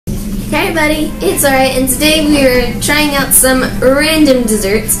Hey everybody, it's alright, and today we are trying out some random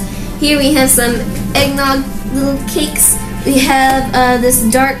desserts. Here we have some eggnog little cakes. We have this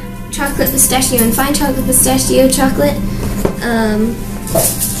dark chocolate pistachio and fine chocolate pistachio chocolate.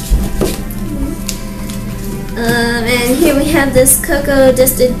 And here we have this cocoa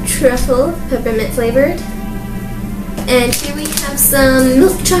dusted truffle, peppermint flavored. And here we have some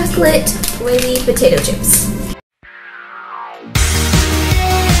milk chocolate oily potato chips.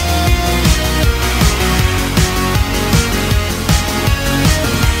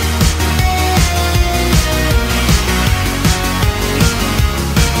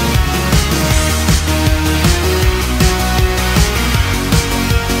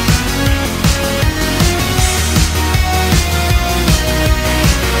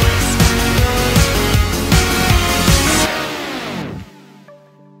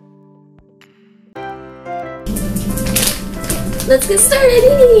 Let's get started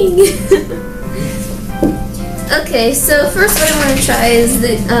eating! Okay, so first what I want to try is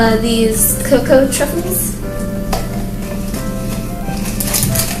these cocoa truffles.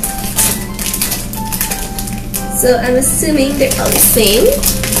 So I'm assuming they're all the same.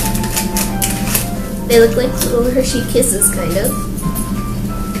 They look like little Hershey Kisses, kind of.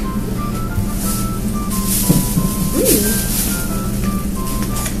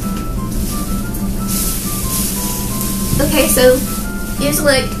 Okay, so here's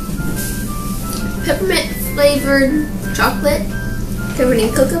like peppermint flavored chocolate covered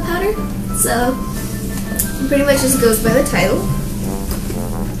in cocoa powder. So pretty much just goes by the title.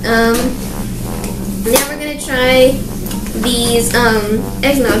 Now we're gonna try these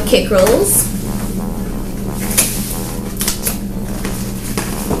eggnog cake rolls.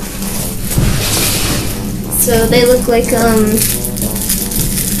 So they look like a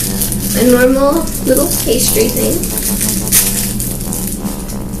normal little pastry thing.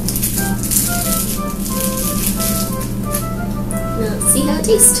 Let's see how it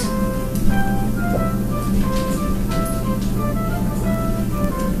tastes.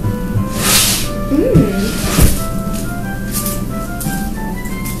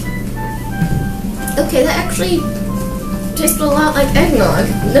 Okay, that actually tastes a lot like eggnog.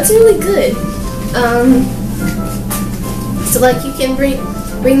 That's really good. So like you can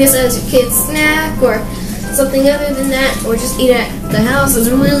bring this as your kid's snack or something other than that, or just eat it at the house. It's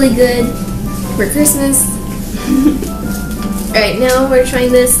really good for Christmas. Alright, now we're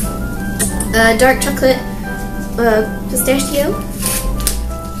trying this dark chocolate pistachio.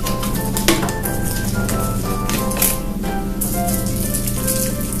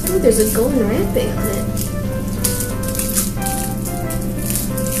 Oh, there's a golden wrapping on it.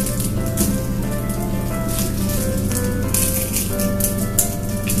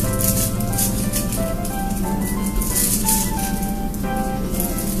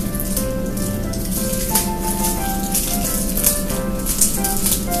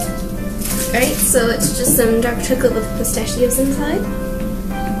 Alright, so it's just some dark chocolate with pistachios inside.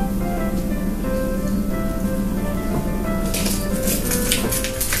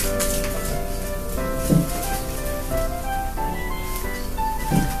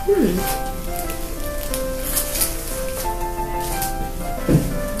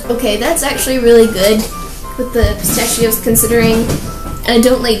 Okay, that's actually really good with the pistachios, considering I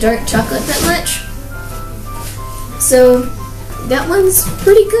don't like dark chocolate that much. So that one's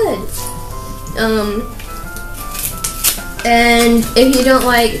pretty good. And if you don't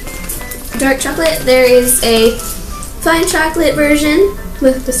like dark chocolate, there is a fine chocolate version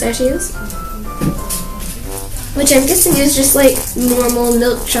with pistachios, which I'm guessing is just like normal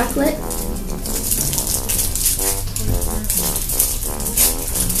milk chocolate.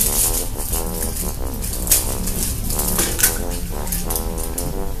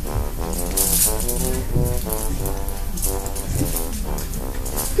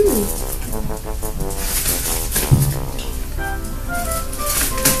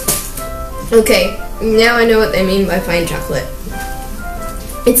 Okay, now I know what they mean by fine chocolate.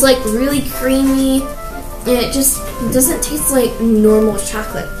 It's like really creamy, and it just doesn't taste like normal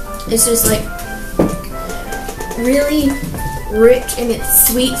chocolate. It's just like really rich in its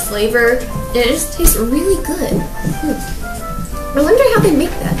sweet flavor. It just tastes really good. I wonder how they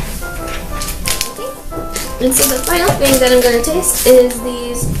make that. Okay. And so the final thing that I'm going to taste is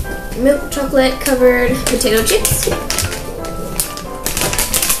these milk chocolate covered potato chips.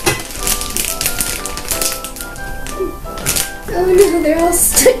 Oh no, they're all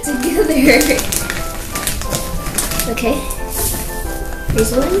stuck together. Okay,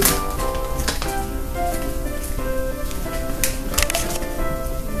 here's one.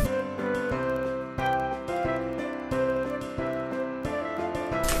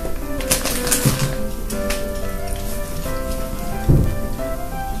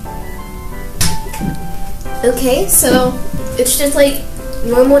 Okay, so it's just like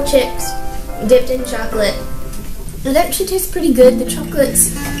normal chips dipped in chocolate. It actually tastes pretty good. The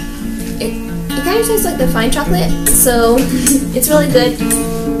chocolate's, it kind of tastes like the fine chocolate, so it's really good.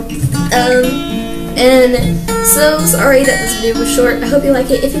 And so sorry that this video was short. I hope you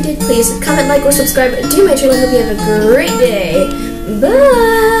like it. If you did, please comment, like, or subscribe to my channel. I hope you have a great day.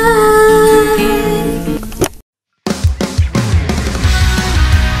 Bye!